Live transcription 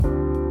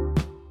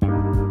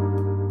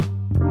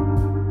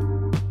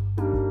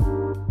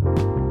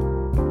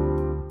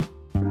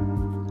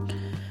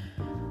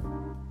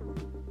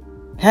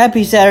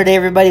Happy Saturday,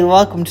 everybody.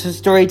 Welcome to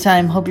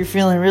Storytime. Hope you're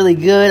feeling really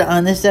good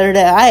on this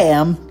Saturday. I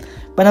am.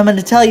 But I'm going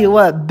to tell you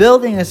what,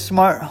 building a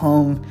smart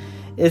home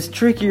is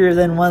trickier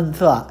than one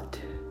thought.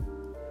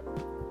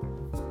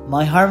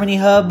 My Harmony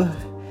Hub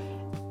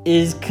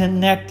is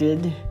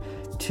connected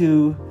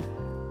to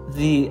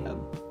the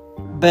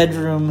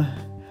bedroom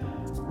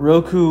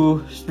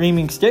Roku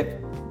streaming stick.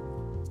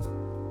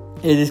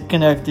 It is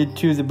connected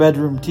to the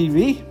bedroom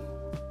TV.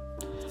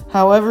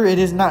 However, it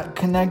is not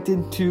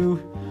connected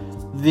to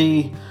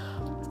the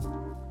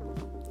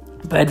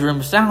bedroom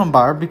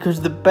soundbar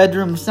because the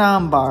bedroom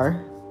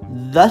soundbar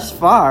thus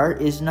far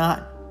is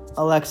not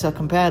Alexa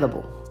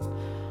compatible.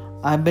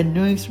 I've been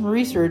doing some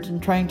research and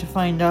trying to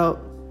find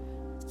out.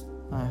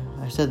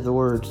 I said the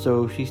word,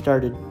 so she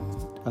started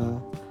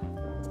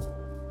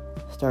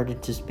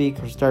to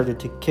speak or started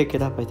to kick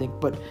it up, I think.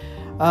 But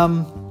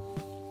I'm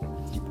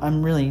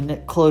really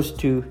close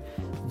to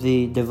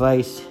the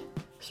device,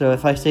 so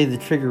if I say the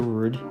trigger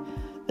word,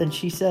 then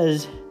she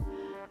says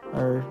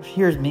or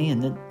hears me,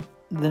 and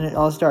then it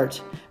all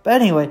starts. But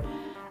anyway,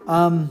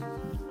 I'm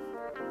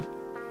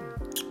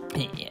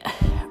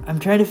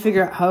trying to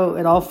figure out how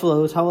it all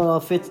flows, how it all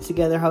fits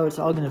together, how it's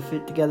all going to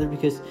fit together,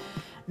 because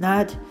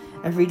not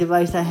every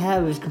device I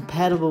have is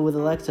compatible with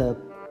Alexa,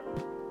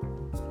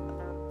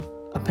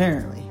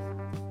 apparently.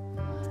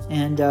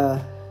 And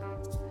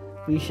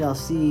we shall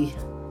see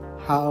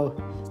how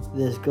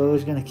this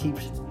goes. Going to keep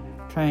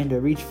trying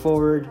to reach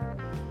forward.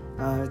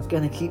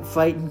 Gonna keep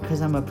fighting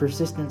because I'm a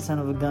persistent son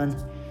of a gun,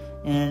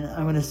 and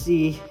I'm gonna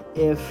see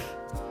if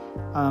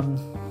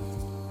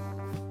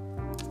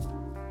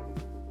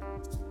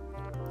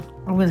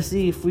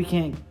we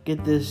can't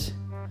get this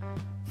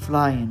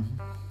flying,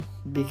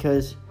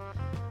 because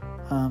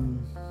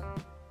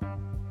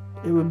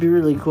it would be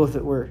really cool if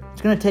it were.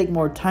 It's gonna take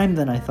more time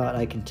than I thought,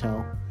 I can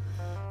tell,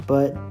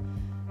 but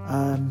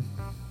I'm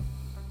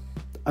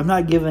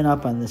not giving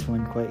up on this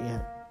one quite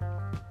yet,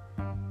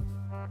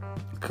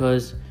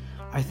 because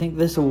I think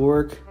this will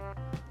work.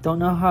 Don't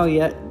know how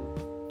yet.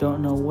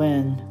 Don't know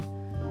when.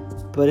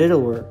 But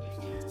it'll work.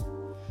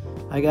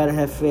 I gotta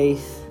have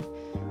faith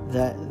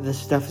that this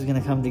stuff is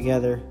gonna come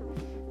together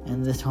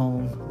and this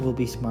home will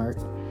be smart.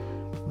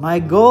 My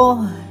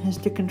goal is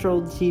to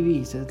control the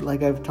TV, so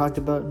like I've talked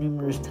about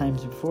numerous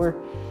times before.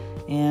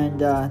 And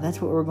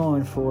that's what we're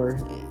going for.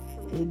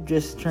 It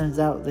just turns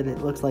out that it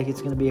looks like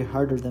it's gonna be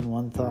harder than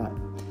one thought.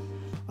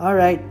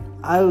 Alright,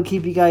 I will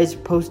keep you guys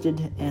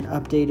posted and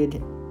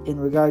updated in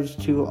regards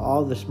to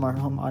all the smart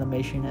home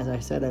automation, as I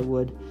said I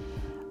would.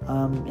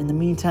 In the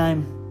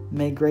meantime,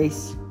 may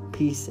grace,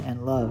 peace,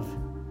 and love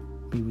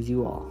be with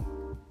you all.